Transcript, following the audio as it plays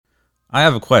I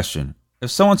have a question.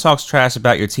 If someone talks trash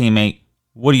about your teammate,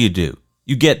 what do?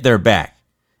 You get their back.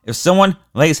 If someone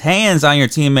lays hands on your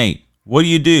teammate, what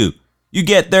do? You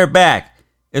get their back.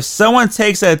 If someone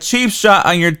takes a cheap shot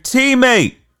on your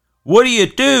teammate, what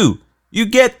do? You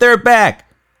get their back.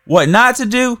 What not to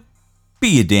do?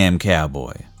 Be a damn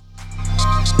cowboy.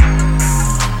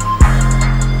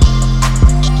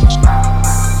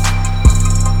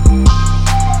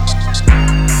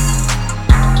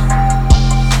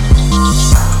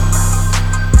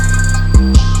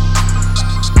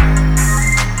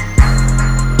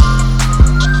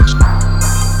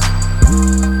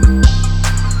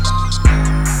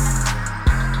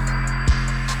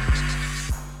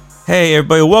 Hey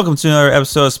everybody, welcome to another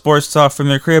episode of Sports Talk from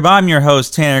your crib. I'm your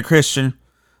host, Tanner Christian.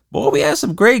 Boy, we had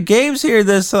some great games here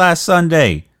this last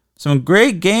Sunday. Some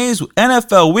great games with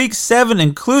NFL Week 7,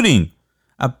 including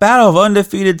a battle of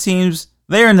undefeated teams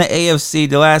there in the AFC,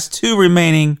 the last two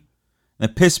remaining, the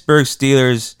Pittsburgh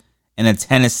Steelers and the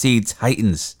Tennessee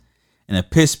Titans. And the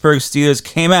Pittsburgh Steelers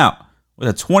came out with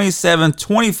a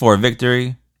 27-24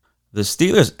 victory. The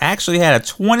Steelers actually had a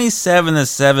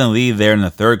 27-7 lead there in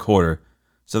the third quarter.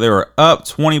 So they were up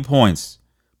 20 points.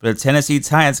 But the Tennessee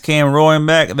Titans came rolling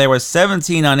back. They were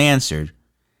 17 unanswered.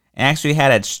 And actually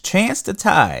had a chance to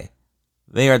tie.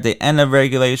 They are at the end of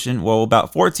regulation. Well,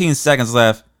 about 14 seconds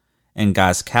left. And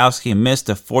Gostkowski missed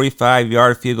a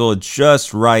 45-yard field goal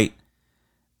just right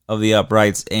of the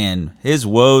uprights. And his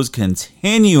woes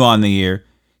continue on the year.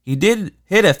 He did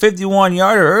hit a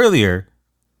 51-yarder earlier.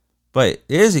 But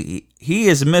he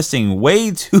is missing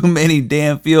way too many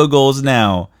damn field goals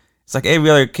now. It's like every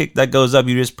other kick that goes up,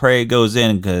 you just pray it goes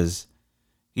in because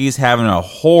he's having a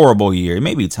horrible year. It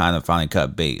may be time to finally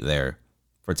cut bait there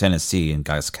for Tennessee and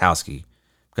Gostkowski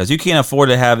because you can't afford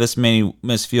to have this many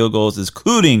missed field goals,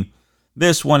 including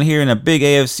this one here in a big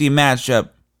AFC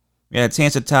matchup. We had a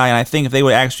chance to tie, and I think if they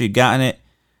would have actually gotten it,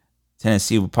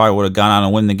 Tennessee probably would have gone on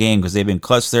and win the game because they've been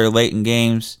clutch there late in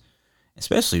games,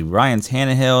 especially Ryan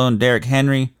Tannehill and Derrick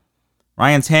Henry.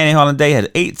 Ryan Tannehill on the day had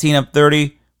 18 of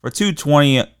 30 for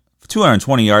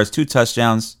 220 yards, 2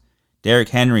 touchdowns. Derrick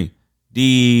Henry,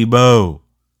 Debo,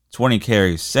 20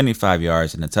 carries, 75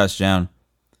 yards, and a touchdown.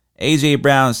 A.J.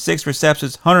 Brown, 6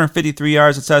 receptions, 153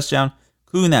 yards, a touchdown,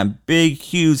 including that big,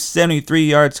 huge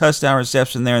 73-yard touchdown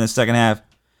reception there in the second half.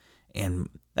 And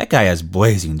that guy has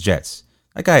blazing jets.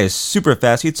 That guy is super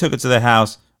fast. He took it to the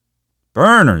house.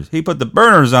 Burners. He put the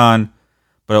burners on,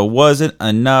 but it wasn't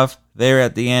enough there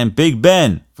at the end. Big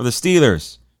Ben for the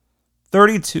Steelers.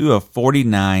 32 of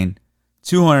 49,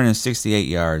 268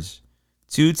 yards,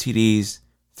 2 TDs,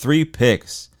 3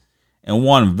 picks, and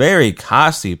one very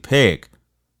costly pick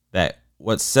that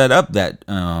what set up that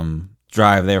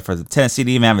drive there for the Tennessee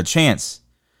to even have a chance.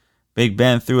 Big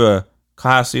Ben threw a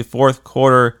costly fourth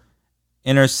quarter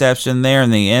interception there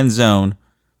in the end zone,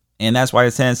 and that's why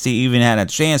the Tennessee even had a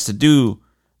chance to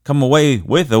come away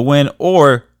with a win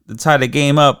or to tie the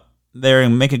game up there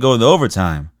and make it go to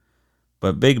overtime.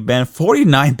 But Big Ben,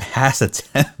 49 pass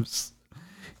attempts.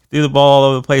 Threw the ball all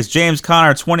over the place. James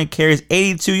Conner, 20 carries,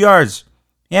 82 yards.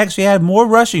 He actually had more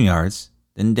rushing yards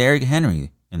than Derrick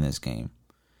Henry in this game.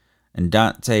 And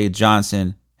Dante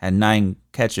Johnson had 9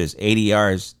 catches, 80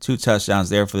 yards, 2 touchdowns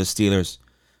there for the Steelers.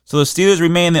 So the Steelers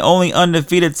remain the only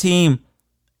undefeated team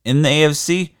in the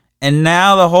AFC. And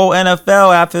now the whole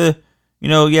NFL after,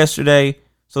 yesterday.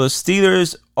 So the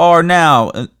Steelers are now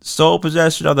in sole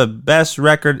possession of the best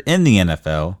record in the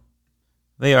NFL.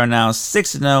 They are now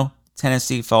 6-0.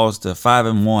 Tennessee falls to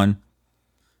 5-1.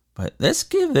 But let's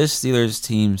give this Steelers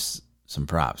team some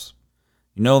props.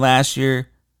 Last year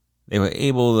they were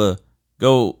able to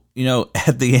go,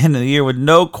 at the end of the year with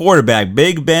no quarterback.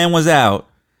 Big Ben was out.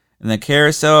 And the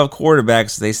carousel of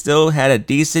quarterbacks, they still had a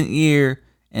decent year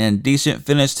and a decent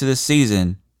finish to the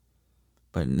season.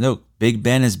 But look, Big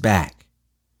Ben is back.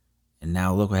 And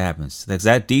now look what happens.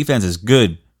 That defense is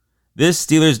good. This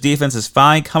Steelers defense has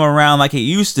finally come around like it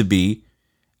used to be.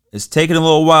 It's taken a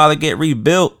little while to get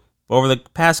rebuilt. But over the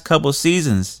past couple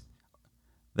seasons,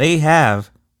 they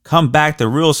have come back to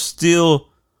real steel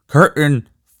curtain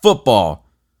football.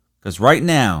 Because right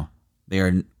now, they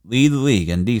lead the league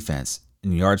in defense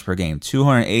in yards per game.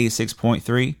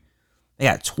 286.3. They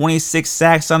got 26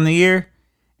 sacks on the year.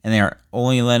 And they are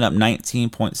only letting up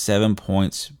 19.7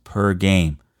 points per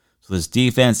game. So this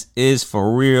defense is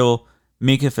for real.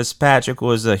 Minkah Fitzpatrick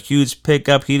was a huge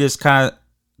pickup. He just kind of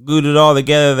glued it all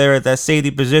together there at that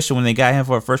safety position when they got him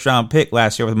for a first-round pick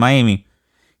last year with Miami.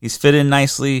 He's fit in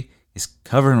nicely. He's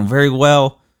covering very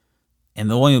well. And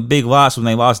the only big loss when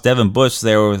they lost Devin Bush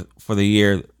there for the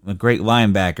year, a great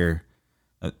linebacker,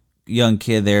 a young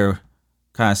kid there.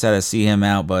 Kind of sad to see him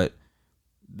out, but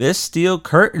this steel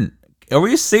curtain. Are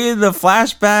we seeing the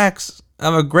flashbacks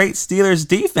of a great Steelers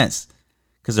defense?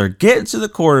 Because they're getting to the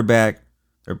quarterback.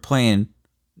 They're playing,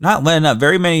 not letting up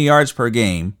very many yards per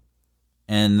game.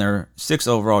 And they're 6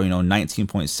 overall,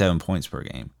 19.7 points per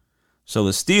game. So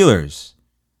the Steelers,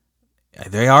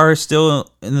 they are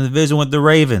still in the division with the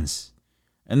Ravens.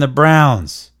 And the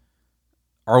Browns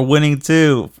are winning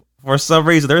too. For some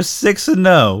reason, they're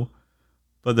 6-0.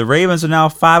 But the Ravens are now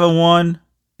 5-1.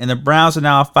 And the Browns are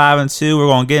now 5-2. We're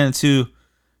going to get into,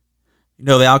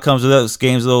 the outcomes of those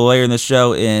games a little later in the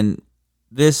show. And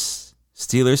this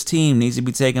Steelers team needs to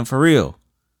be taken for real.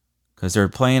 Because they're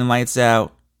playing lights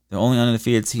out. The only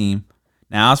undefeated team.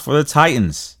 Now, as for the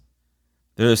Titans,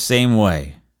 they're the same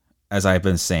way, as I've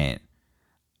been saying.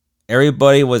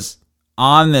 Everybody was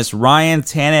on this Ryan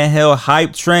Tannehill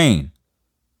hype train.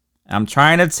 I'm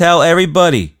trying to tell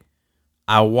everybody,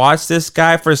 I watched this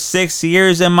guy for 6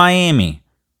 years in Miami.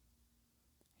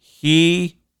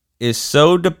 He is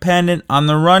so dependent on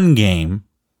the run game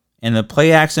and the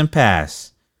play action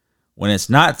pass. When it's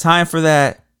not time for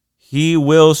that, he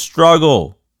will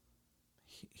struggle.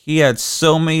 He had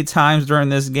so many times during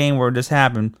this game where this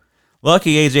happened.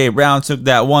 Lucky A.J. Brown took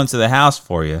that one to the house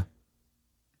for you.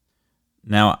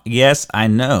 Now, yes, I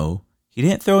know he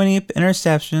didn't throw any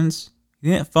interceptions. He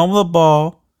didn't fumble the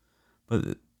ball.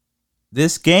 But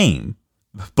this game,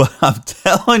 but I'm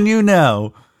telling you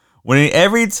now,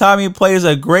 every time he plays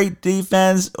a great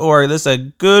defense or this a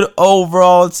good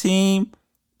overall team,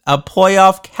 a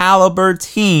playoff caliber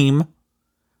team,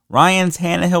 Ryan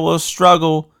Tannehill will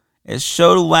struggle. It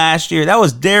showed last year. That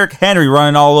was Derrick Henry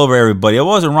running all over everybody. It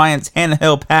wasn't Ryan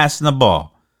Tannehill passing the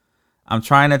ball. I'm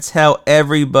trying to tell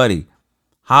everybody,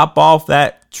 hop off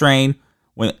that train.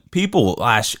 When people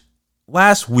last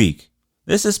week,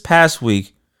 this past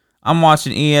week, I'm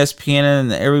watching ESPN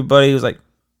and everybody was like,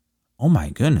 oh my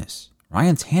goodness,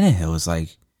 Ryan Tannehill is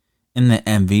like in the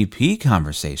MVP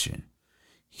conversation.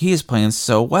 He is playing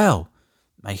so well.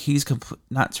 Like he's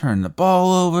not turning the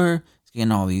ball over. He's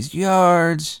getting all these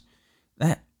yards.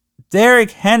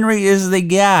 Derrick Henry is the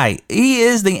guy. He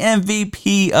is the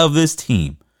MVP of this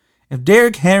team. If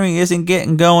Derrick Henry isn't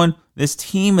getting going, this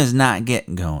team is not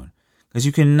getting going. Because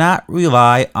you cannot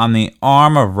rely on the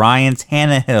arm of Ryan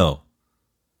Tannehill.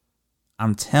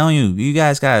 I'm telling you, you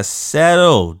guys got to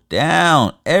settle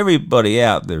down. Everybody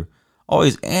out there. All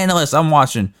these analysts I'm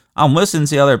watching. I'm listening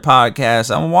to other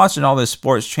podcasts. I'm watching all these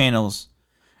sports channels.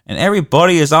 And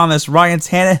everybody is on this Ryan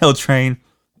Tannehill train.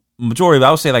 Majority, I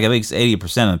would say like at least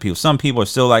 80% of the people. Some people are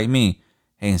still like me.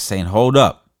 And saying, hold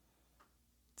up.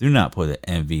 Do not put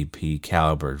an MVP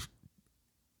caliber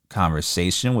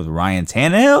conversation with Ryan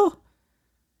Tannehill.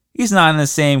 He's not in the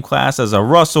same class as a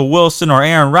Russell Wilson or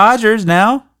Aaron Rodgers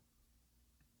now.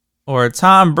 Or a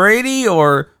Tom Brady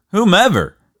or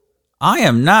whomever.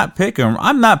 I'm not picking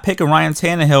Ryan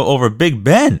Tannehill over Big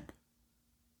Ben.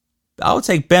 I would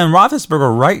take Ben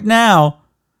Roethlisberger right now.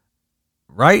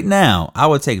 Right now, I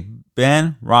would take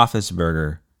Ben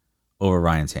Roethlisberger over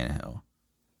Ryan Tannehill.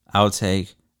 I would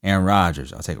take Aaron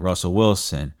Rodgers. I'll take Russell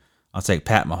Wilson. I'll take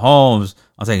Pat Mahomes.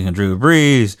 I'm taking Drew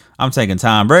Brees. I'm taking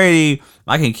Tom Brady.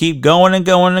 I can keep going and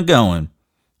going and going.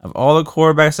 Of all the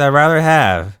quarterbacks I'd rather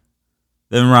have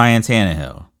than Ryan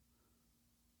Tannehill.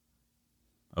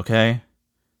 Okay?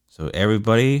 So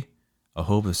everybody, I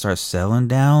hope it starts settling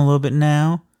down a little bit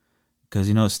now. Because,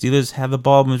 Steelers have the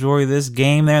ball majority of this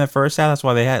game there in the first half. That's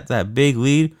why they had that big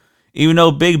lead. Even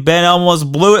though Big Ben almost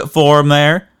blew it for him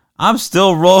there, I'm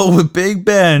still rolling with Big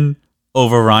Ben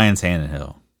over Ryan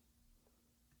Tannehill.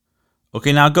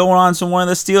 Okay, now going on to one of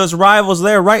the Steelers' rivals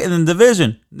there right in the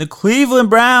division, the Cleveland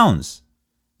Browns.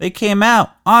 They came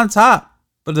out on top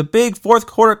with a big fourth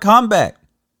quarter comeback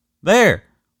there,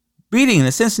 beating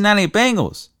the Cincinnati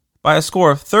Bengals by a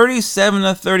score of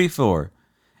 37-34.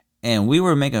 And we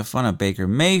were making fun of Baker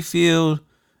Mayfield.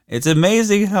 It's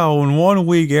amazing how in 1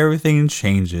 week everything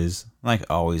changes, like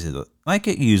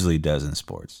it usually does in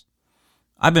sports.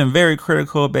 I've been very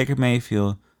critical of Baker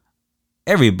Mayfield.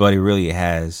 Everybody really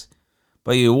has.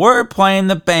 But you were playing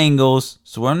the Bengals,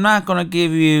 so I'm not going to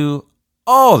give you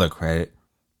all the credit.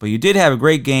 But you did have a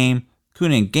great game.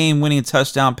 Including a game-winning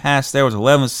touchdown pass there with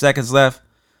 11 seconds left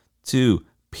to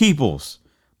Peoples.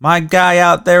 My guy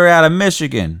out there out of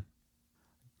Michigan.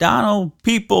 Donald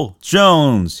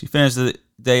Peoples-Jones. He finished the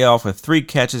day off with 3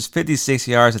 catches, 56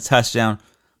 yards, a touchdown.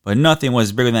 But nothing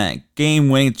was bigger than that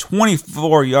game-winning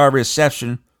 24-yard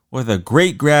reception with a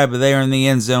great grab there in the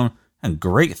end zone. And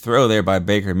great throw there by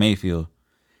Baker Mayfield.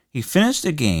 He finished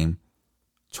the game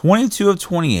 22 of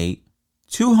 28,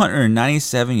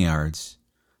 297 yards,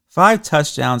 5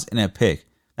 touchdowns, and a pick.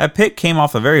 That pick came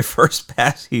off the very first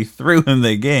pass he threw in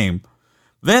the game.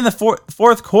 Then in the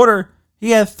fourth quarter,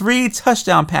 he had 3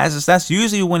 touchdown passes. That's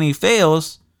usually when he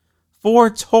fails. 4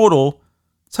 total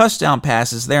touchdown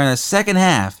passes there in the second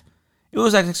half. It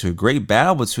was actually a great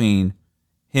battle between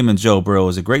him and Joe Burrow. It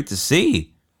was great to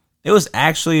see. It was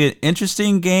actually an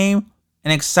interesting game,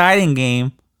 an exciting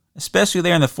game, especially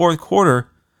there in the fourth quarter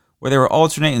where they were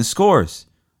alternating scores.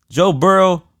 Joe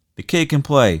Burrow, the kid can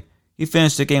play. He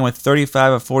finished the game with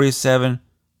 35 of 47,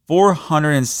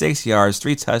 406 yards,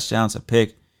 3 touchdowns, a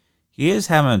pick. He is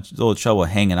having a little trouble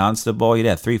hanging on to the ball. He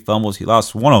had 3 fumbles. He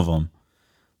lost one of them.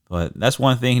 But that's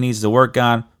one thing he needs to work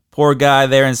on. Poor guy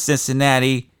there in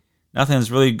Cincinnati.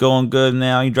 Nothing's really going good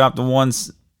now. He dropped the one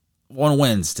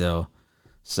win still.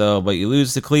 So, but you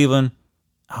lose to Cleveland.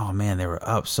 Oh, man, they were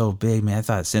up so big, man. I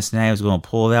thought Cincinnati was going to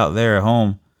pull it out there at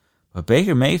home. But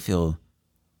Baker Mayfield,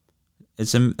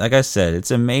 like I said,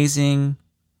 it's amazing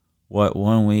what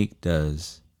 1 week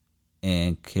does.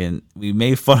 And we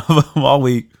made fun of them all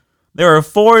week. They were a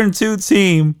 4-2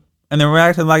 team, and they were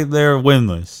acting like they're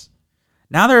winless.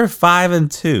 Now they're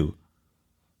 5-2.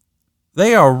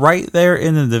 They are right there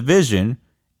in the division,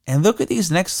 and look at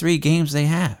these next 3 games they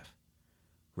have.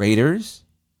 Raiders,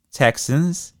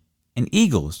 Texans, and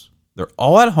Eagles. They're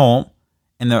all at home,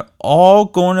 and they're all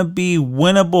going to be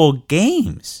winnable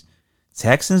games.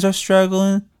 Texans are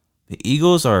struggling. The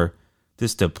Eagles are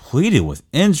just depleted with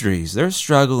injuries. They're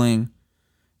struggling.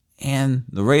 And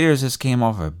the Raiders just came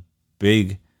off a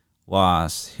big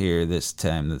loss here this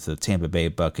time. That's the Tampa Bay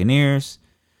Buccaneers.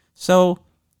 So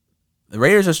the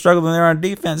Raiders are struggling there on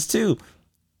defense too.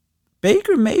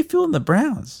 Baker Mayfield and the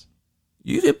Browns.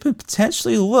 You could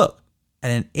potentially look at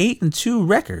an 8-2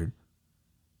 record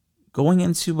going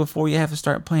into before you have to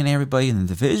start playing everybody in the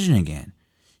division again.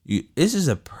 This is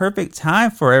a perfect time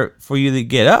for you to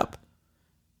get up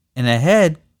and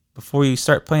ahead before you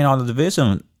start playing all the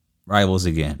division rivals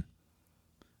again.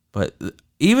 But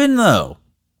even though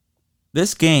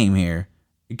this game here,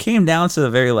 it came down to the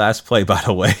very last play, by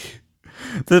the way.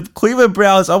 The Cleveland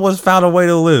Browns almost found a way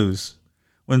to lose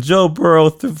when Joe Burrow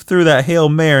threw that Hail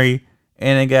Mary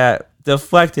and it got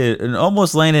deflected and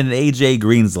almost landed in A.J.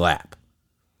 Green's lap.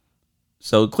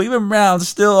 So Cleveland Browns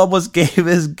still almost gave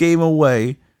his game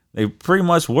away. They pretty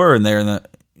much were in there in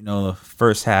the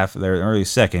first half, their early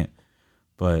second.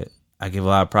 But I give a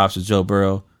lot of props to Joe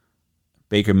Burrow.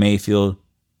 Baker Mayfield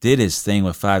did his thing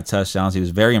with 5 touchdowns. He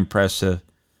was very impressive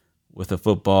with the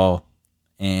football.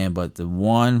 But the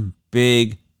one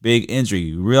big injury,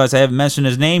 you realize I haven't mentioned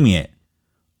his name yet.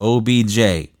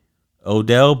 OBJ.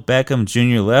 Odell Beckham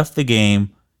Jr. left the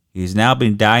game. He's now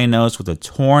been diagnosed with a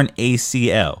torn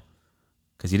ACL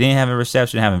because he didn't have a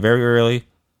reception. It happened very early.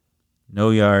 No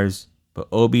yards. But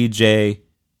OBJ,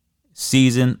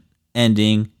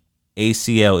 season-ending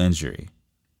ACL injury.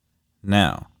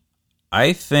 Now,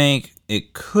 I think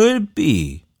it could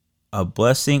be a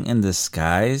blessing in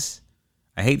disguise.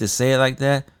 I hate to say it like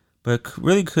that, but it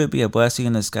really could be a blessing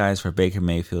in disguise for Baker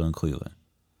Mayfield in Cleveland.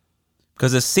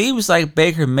 Because it seems like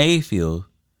Baker Mayfield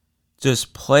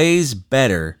just plays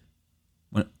better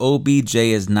when OBJ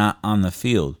is not on the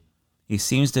field. He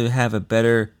seems to have a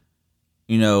better,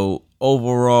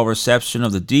 overall reception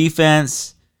of the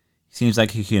defense. He seems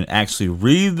like he can actually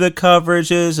read the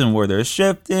coverages and where they're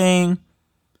shifting.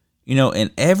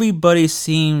 And everybody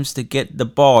seems to get the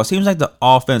ball. It seems like the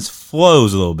offense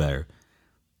flows a little better.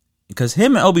 Because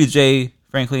him and OBJ,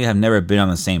 frankly, have never been on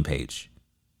the same page.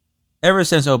 Ever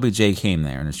since OBJ came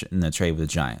there in the trade with the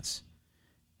Giants.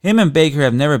 Him and Baker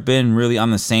have never been really on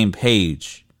the same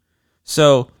page.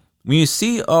 So, when you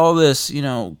see all this,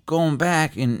 going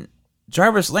back, and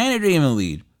Jarvis Landry didn't even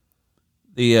lead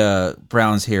the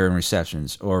Browns here in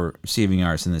receptions or receiving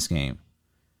yards in this game.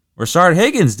 Rashard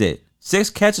Higgins did. 6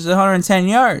 catches, 110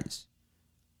 yards.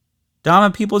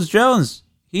 Donovan Peoples-Jones,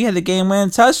 he had the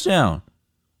game-winning touchdown.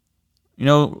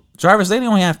 Jarvis Landry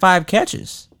only had 5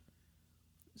 catches.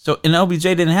 So, and OBJ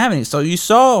didn't have any. So, you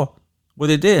saw what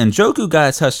they did. And Njoku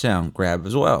got a touchdown grab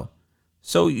as well.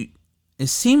 So, it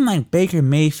seemed like Baker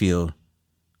Mayfield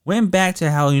went back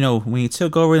to how, when he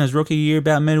took over in his rookie year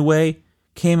about midway,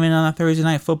 came in on a Thursday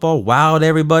Night Football, wowed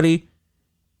everybody.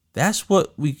 That's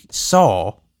what we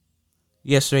saw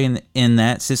yesterday in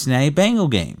that Cincinnati Bengal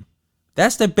game.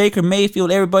 That's the Baker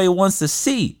Mayfield everybody wants to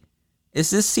see. It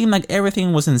just seemed like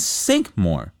everything was in sync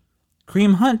more.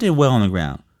 Kareem Hunt did well on the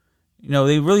ground.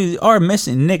 They really are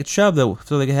missing Nick Chubb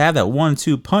so they can have that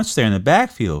 1-2 punch there in the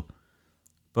backfield.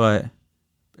 But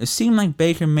it seemed like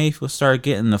Baker Mayfield started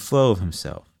getting the flow of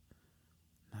himself.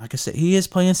 Like I said, he is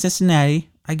playing Cincinnati.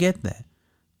 I get that.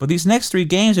 But these next 3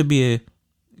 games would be a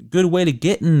good way to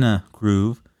get in the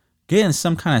groove, get in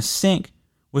some kind of sync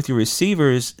with your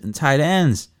receivers and tight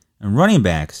ends and running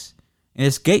backs, and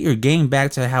just get your game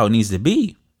back to how it needs to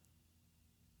be.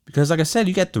 Because like I said,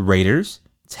 you got the Raiders,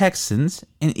 Texans,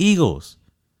 and Eagles.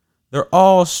 They're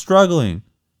all struggling.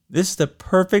 This is the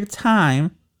perfect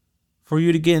time for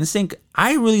you to get in sync.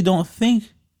 I really don't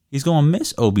think he's going to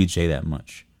miss OBJ that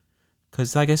much.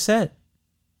 Because like I said,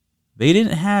 they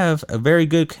didn't have a very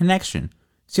good connection.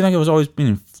 It seemed like it was always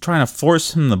being trying to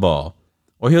force him the ball.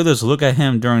 Or he'll just look at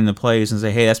him during the plays and say,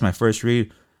 hey, that's my first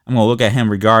read. I'm going to look at him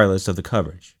regardless of the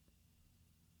coverage.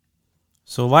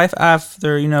 So life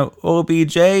after,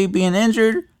 OBJ being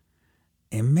injured,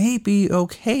 it may be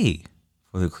okay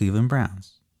for the Cleveland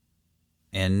Browns.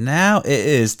 And now it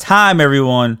is time,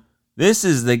 everyone. This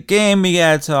is the game we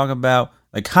got to talk about.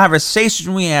 The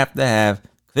conversation we have to have.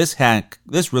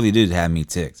 This really did have me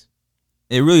ticked.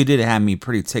 It really did have me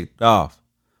pretty ticked off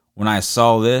when I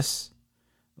saw this.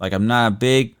 Like, I'm not a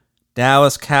big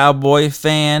Dallas Cowboy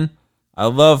fan. I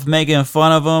love making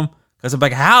fun of them because I'm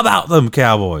like, how about them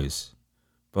Cowboys?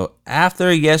 But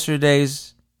after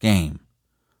yesterday's game,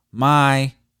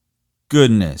 my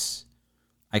goodness,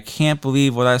 I can't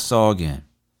believe what I saw again.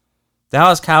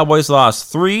 Dallas Cowboys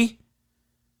lost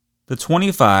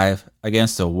 3-25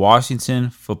 against the Washington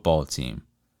football team.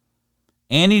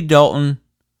 Andy Dalton,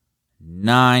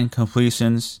 9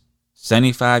 completions,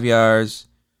 75 yards,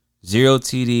 0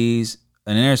 TDs,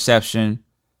 an interception.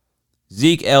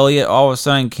 Zeke Elliott all of a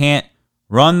sudden can't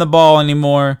run the ball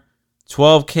anymore.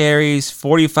 12 carries,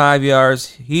 45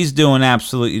 yards. He's doing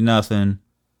absolutely nothing.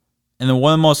 And then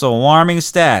one of the most alarming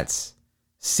stats,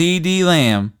 CeeDee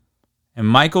Lamb and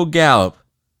Michael Gallup,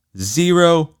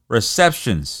 0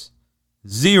 receptions.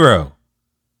 0.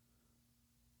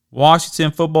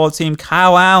 Washington football team,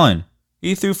 Kyle Allen,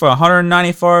 he threw for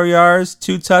 194 yards,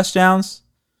 2 touchdowns.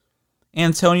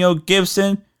 Antonio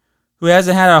Gibson, who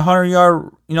hasn't had a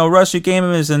 100-yard, rushing game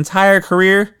in his entire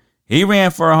career, he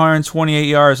ran for 128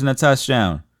 yards and a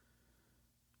touchdown.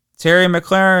 Terry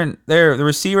McLaurin, the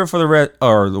receiver for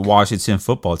the Washington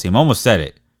football team, almost said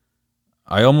it.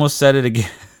 I almost said it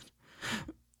again.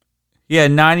 He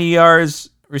had 90 yards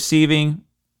receiving,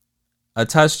 a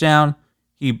touchdown.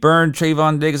 He burned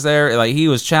Trayvon Diggs there. Like, he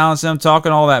was challenging him,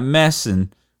 talking all that mess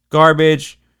and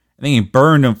garbage. I think he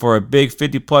burned him for a big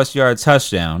 50-plus yard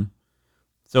touchdown.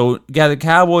 So, the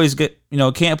Cowboys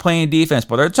can't play any defense,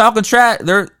 but they're talking trash.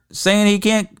 They're saying he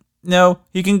can't,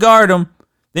 he can guard him.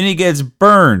 Then he gets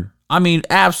burned. I mean,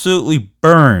 absolutely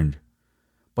burned.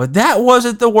 But that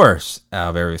wasn't the worst out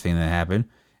of everything that happened.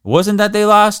 It wasn't that they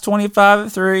lost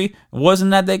 25-3. It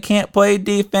wasn't that they can't play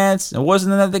defense. It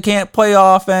wasn't that they can't play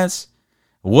offense.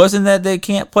 It wasn't that they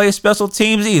can't play special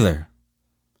teams either.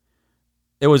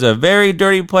 There was a very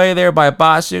dirty play there by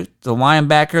Bostic, the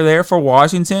linebacker there for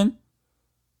Washington.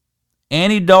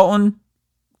 Andy Dalton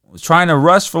was trying to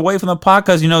rush away from the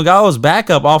pocket because, got those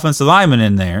backup offensive linemen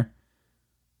in there.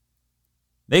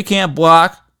 They can't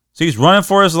block, so he's running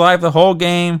for his life the whole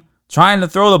game, trying to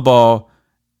throw the ball.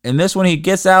 And this one, he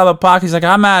gets out of the pocket. He's like,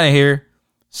 I'm out of here.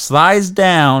 Slides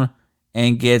down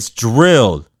and gets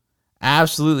drilled.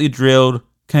 Absolutely drilled.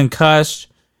 Concussed.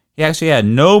 He actually had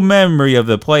no memory of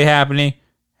the play happening.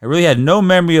 He really had no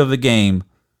memory of the game.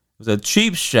 It was a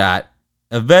cheap shot.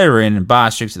 A veteran,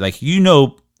 Bostic,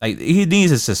 he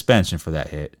needs a suspension for that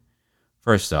hit.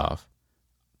 First off,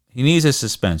 he needs a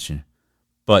suspension.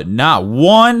 But not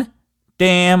one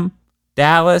damn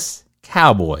Dallas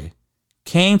Cowboy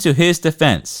came to his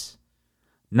defense.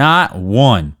 Not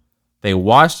one. They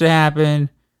watched it happen,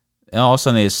 and all of a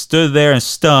sudden they stood there and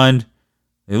stunned.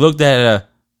 They looked at a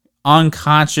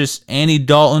unconscious Andy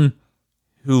Dalton,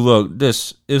 who looked,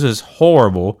 this is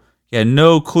horrible. He had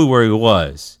no clue where he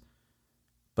was.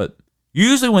 But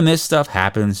usually when this stuff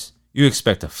happens, you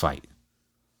expect a fight.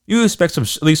 You expect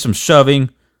at least some shoving,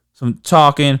 some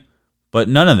talking, but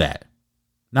none of that.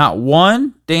 Not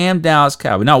one damn Dallas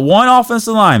Cowboy. Not one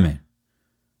offensive lineman.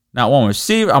 Not one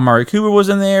receiver. Amari Cooper was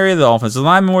in the area. The offensive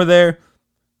linemen were there.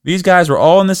 These guys were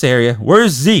all in this area.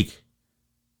 Where's Zeke?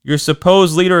 Your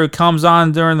supposed leader who comes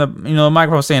on during the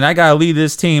microphone saying, I gotta lead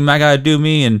this team, I gotta do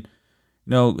me and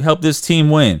help this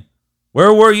team win.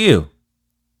 Where were you?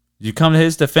 Did you come to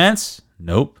his defense?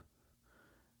 Nope.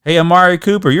 Hey, Amari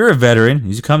Cooper, you're a veteran.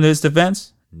 Did you come to his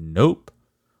defense? Nope.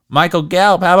 Michael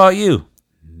Gallup, how about you?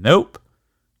 Nope.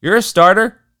 You're a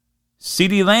starter.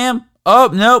 CeeDee Lamb? Oh,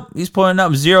 nope. He's putting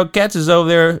up 0 catches over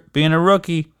there being a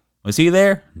rookie. Was he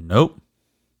there? Nope.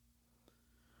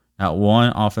 Not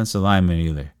one offensive lineman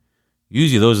either.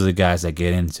 Usually those are the guys that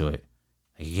get into it.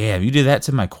 Like, yeah, if you did that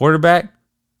to my quarterback,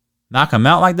 knock him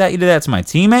out like that, you did that to my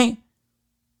teammate?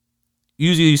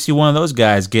 Usually you see one of those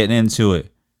guys getting into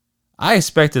it. I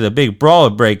expected a big brawl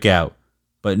to break out.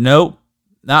 But nope,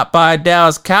 not by a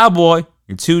Dallas Cowboy.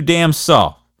 You're too damn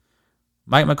soft.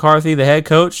 Mike McCarthy, the head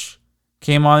coach,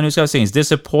 came on the news saying he's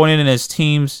disappointed in his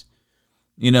team's,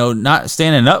 not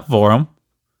standing up for him.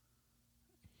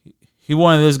 He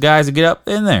wanted those guys to get up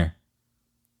in there.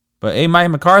 But hey,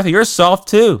 Mike McCarthy, you're soft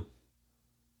too.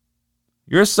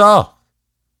 You're soft.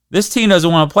 This team doesn't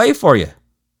want to play for you.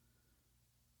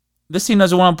 This team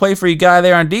doesn't want to play for you guy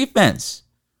there on defense.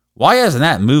 Why hasn't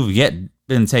that move yet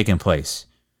been taking place?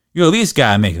 You at least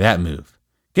got to make that move.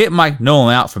 Get Mike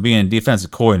Nolan out for being a defensive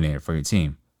coordinator for your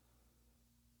team.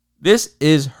 This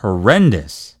is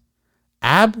horrendous.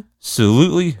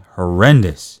 Absolutely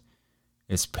horrendous.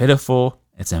 It's pitiful.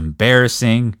 It's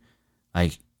embarrassing.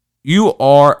 Like, you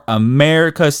are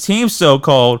America's team,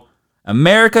 so-called.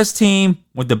 America's team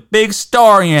with the big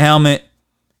star in your helmet.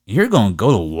 You're going to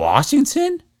go to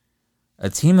Washington? A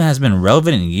team that has been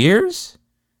relevant in years?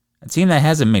 A team that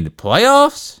hasn't made the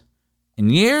playoffs in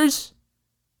years?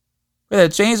 They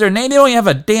changed their name. They don't even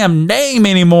have a damn name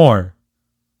anymore.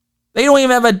 They don't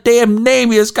even have a damn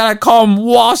name. You just got to call them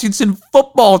Washington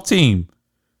football team.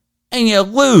 And you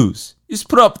lose. You just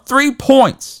put up 3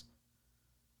 points.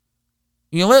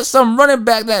 You let some running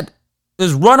back that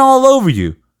just run all over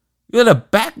you. You let a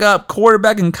backup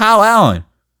quarterback in Kyle Allen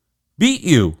beat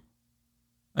you.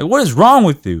 Like, what is wrong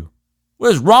with you?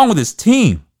 What is wrong with this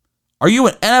team? Are you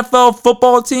an NFL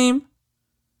football team?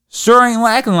 Sure ain't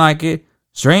acting like it.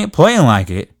 Sure ain't playing like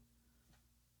it.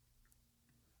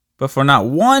 But for not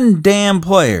one damn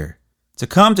player to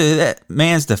come to that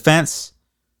man's defense,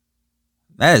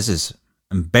 that is just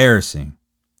embarrassing.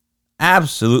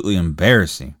 Absolutely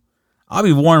embarrassing. I'll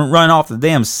be running off the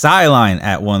damn sideline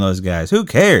at one of those guys. Who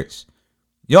cares?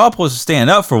 Y'all supposed to stand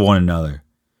up for one another.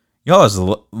 Y'all is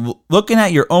looking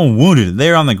at your own wounded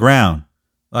there on the ground.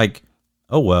 Like,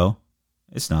 oh well,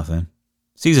 it's nothing.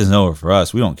 Season's over for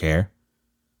us. We don't care.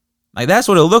 Like, that's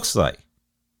what it looks like.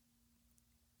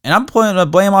 And I'm putting the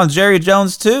blame on Jerry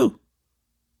Jones too.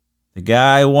 The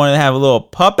guy wanted to have a little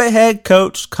puppet head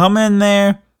coach come in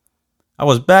there. I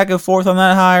was back and forth on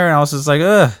that hire, and I was just like,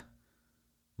 ugh.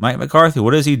 Mike McCarthy,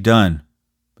 what has he done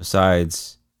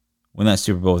besides win that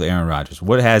Super Bowl with Aaron Rodgers?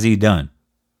 What has he done?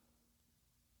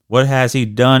 What has he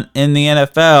done in the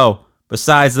NFL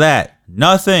besides that?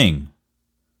 Nothing.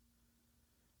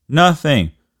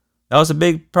 Nothing. That was a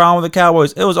big problem with the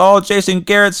Cowboys. It was all Jason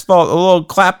Garrett's fault. A little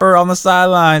clapper on the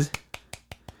sidelines.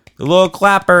 The little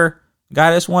clapper.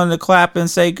 Guy just wanted to clap and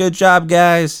say, good job,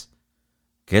 guys.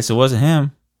 Guess it wasn't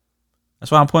him.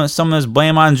 That's why I'm putting some of this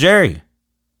blame on Jerry.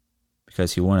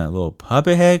 Because he wanted a little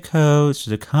puppet head coach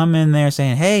to come in there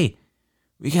saying, hey,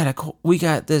 we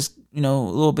got this,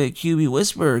 little bit QB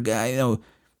whisperer guy.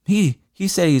 He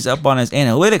said he's up on his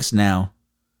analytics now.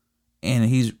 And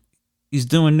he's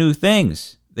doing new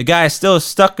things. The guy is still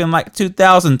stuck in like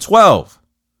 2012.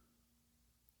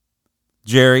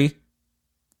 Jerry,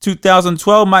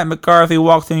 2012, Mike McCarthy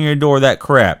walked in your door, that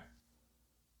crap.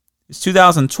 It's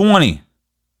 2020.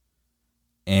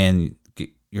 And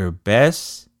your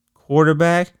best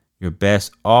quarterback, your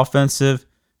best offensive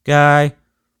guy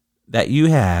that you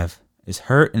have is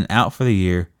hurt and out for the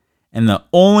year. And the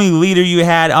only leader you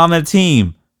had on the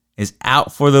team is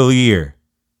out for the year.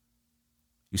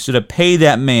 You should have paid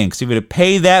that man, because if you would have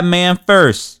paid that man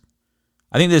first,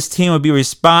 I think this team would be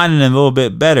responding a little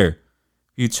bit better.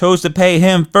 You chose to pay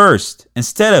him first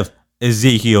instead of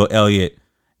Ezekiel Elliott.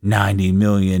 $90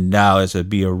 million to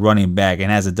be a running back and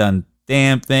hasn't done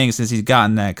damn thing since he's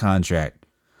gotten that contract.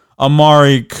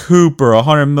 Amari Cooper,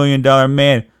 $100 million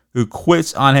man who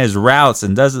quits on his routes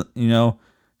and doesn't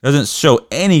show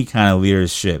any kind of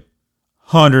leadership.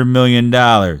 $100 million.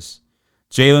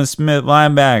 Jalen Smith,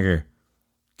 linebacker,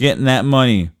 getting that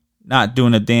money, not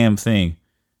doing a damn thing.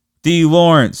 D.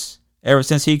 Lawrence, ever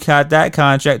since he got that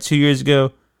contract 2 years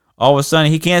ago, all of a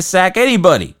sudden he can't sack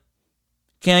anybody.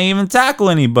 Can't even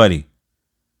tackle anybody.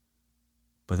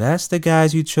 But that's the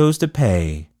guys you chose to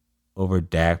pay over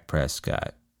Dak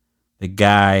Prescott. The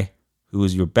guy who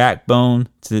was your backbone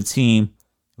to the team,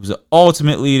 who was the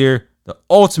ultimate leader, the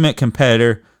ultimate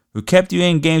competitor, who kept you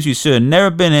in games you should have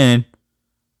never been in,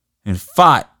 and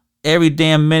fought every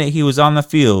damn minute he was on the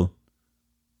field,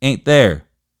 ain't there.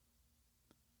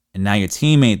 And now your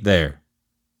team ain't there.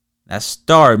 That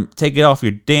star, take it off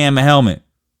your damn helmet.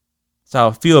 That's how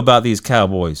I feel about these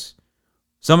Cowboys.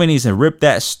 Somebody needs to rip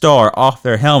that star off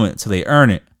their helmet until they earn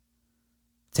it.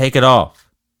 Take it off.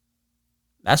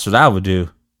 That's what I would do.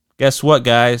 Guess what,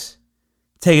 guys?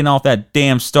 Taking off that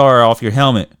damn star off your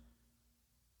helmet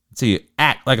until you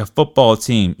act like a football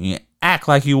team. You act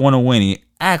like you want to win. You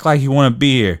act like you want to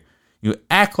be here. You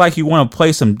act like you want to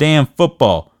play some damn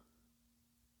football.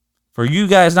 For you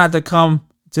guys not to come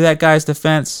to that guy's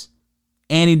defense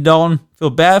Andy Dalton, feel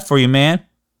bad for you, man.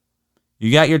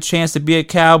 You got your chance to be a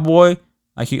Cowboy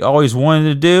like you always wanted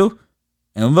to do,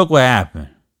 and look what happened.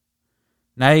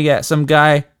 Now you got some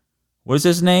guy, what's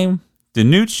his name?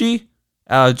 DiNucci?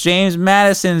 James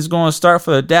Madison is going to start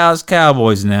for the Dallas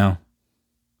Cowboys now.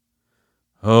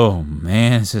 Oh,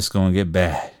 man, it's just going to get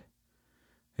bad.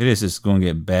 It is just going to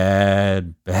get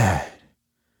bad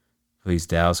for these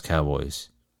Dallas Cowboys.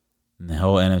 And the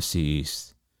whole NFC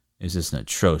East is just an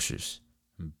atrocious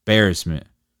embarrassment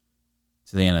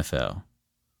to the NFL.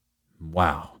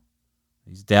 Wow.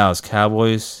 These Dallas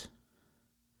Cowboys,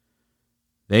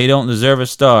 they don't deserve a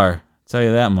star. I'll tell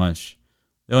you that much.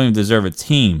 They don't even deserve a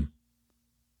team.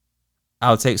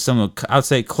 I'll take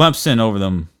Clemson over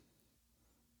them.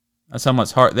 That's how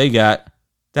much heart they got.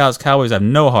 Dallas Cowboys have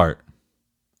no heart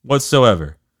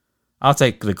whatsoever. I'll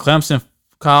take the Clemson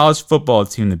college football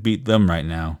team to beat them right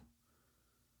now.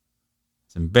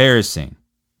 It's embarrassing.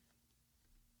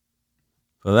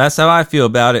 But that's how I feel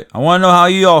about it. I want to know how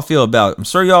you all feel about it. I'm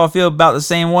sure you all feel about the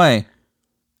same way.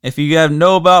 If you gotta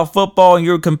know about football and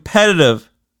you're competitive,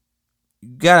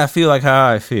 you gotta feel like how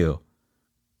I feel.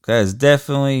 Because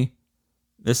definitely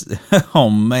this.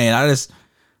 Oh man, I just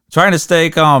trying to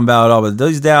stay calm about it all. But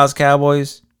those Dallas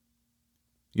Cowboys,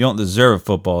 you don't deserve a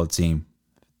football team.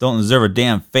 Don't deserve a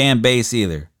damn fan base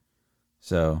either.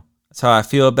 So that's how I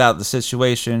feel about the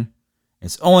situation.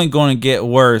 It's only going to get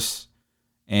worse,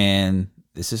 and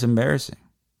this is embarrassing.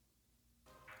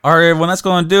 All right, everyone, that's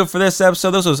going to do it for this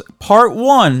episode. This was part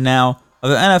 1 now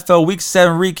of the NFL Week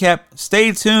 7 recap.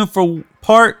 Stay tuned for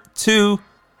part 2.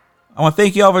 I want to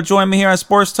thank you all for joining me here on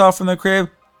Sports Talk from the Crib.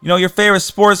 You know, your favorite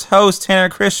sports host, Tanner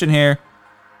Christian here.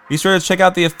 Be sure to check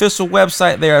out the official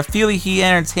website there at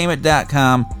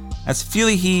FeelyHeatEntertainment.com. That's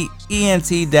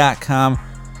FeelyHeatEnt.com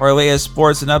for our latest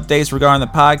sports and updates regarding the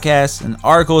podcast, and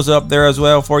articles up there as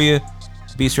well for you.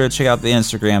 Be sure to check out the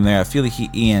Instagram there at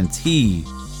FeelyHeatEnt.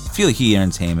 Feely Heat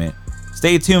Entertainment.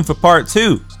 Stay tuned for part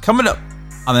 2 coming up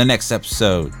on the next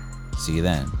episode. See you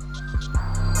then.